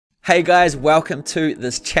Hey guys, welcome to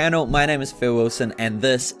this channel. My name is Phil Wilson and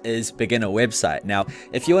this is Beginner Website. Now,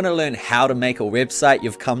 if you want to learn how to make a website,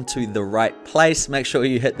 you've come to the right place. Make sure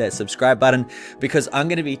you hit that subscribe button because I'm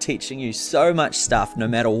going to be teaching you so much stuff. No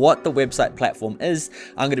matter what the website platform is,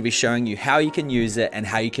 I'm going to be showing you how you can use it and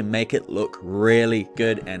how you can make it look really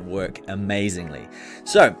good and work amazingly.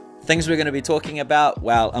 So, things we're going to be talking about,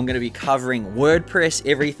 well, I'm going to be covering WordPress,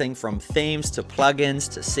 everything from themes to plugins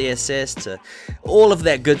to CSS to all of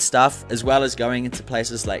that good stuff, as well as going into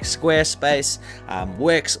places like Squarespace,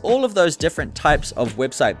 Wix, all of those different types of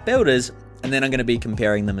website builders. And then I'm going to be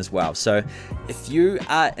comparing them as well. So if you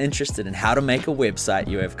are interested in how to make a website,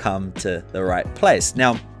 you have come to the right place.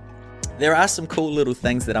 Now, there are some cool little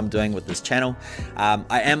things that I'm doing with this channel.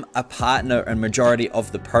 I am a partner in majority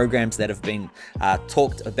of the programs that have been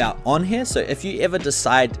talked about on here. So if you ever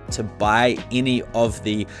decide to buy any of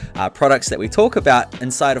the products that we talk about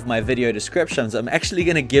inside of my video descriptions, I'm actually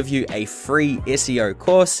going to give you a free SEO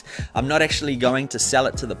course. I'm not actually going to sell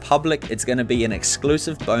it to the public. It's going to be an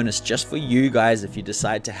exclusive bonus just for you guys if you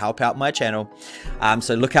decide to help out my channel.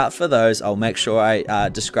 So look out for those. I'll make sure I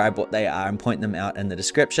describe what they are and point them out in the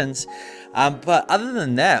descriptions. But other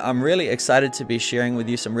than that, I'm really excited to be sharing with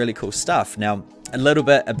you some really cool stuff. Now, a little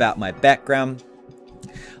bit about my background.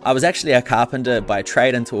 I was actually a carpenter by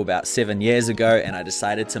trade until about 7 years ago, and I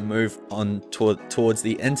decided to move on towards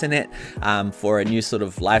the internet for a new sort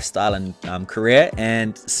of lifestyle and career.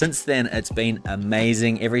 And since then, it's been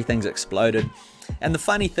amazing. Everything's exploded. And the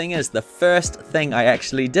funny thing is, the first thing I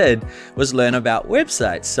actually did was learn about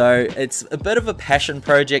websites. So it's a bit of a passion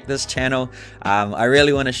project, this channel. I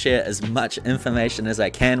really want to share as much information as I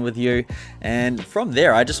can with you. And from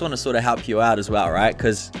there, I just want to sort of help you out as well, right?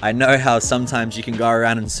 Because I know how sometimes you can go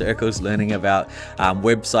around in circles learning about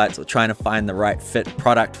websites or trying to find the right fit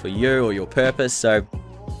product for you or your purpose. So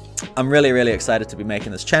I'm really excited to be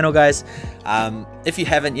making this channel, guys. If you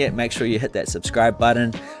haven't yet, make sure you hit that subscribe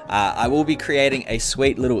button. I will be creating a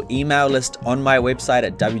sweet little email list on my website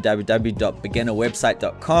at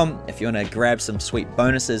www.beginnerwebsite.com. If you want to grab some sweet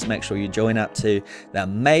bonuses, make sure you join up to the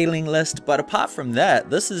mailing list. But apart from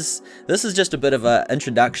that, this is just a bit of an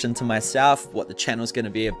introduction to myself, what the channel is going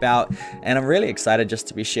to be about, and I'm really excited just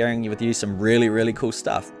to be sharing with you some really cool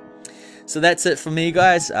stuff. So that's it for me,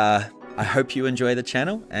 guys. I hope you enjoy the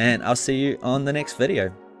channel, and I'll see you on the next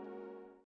video.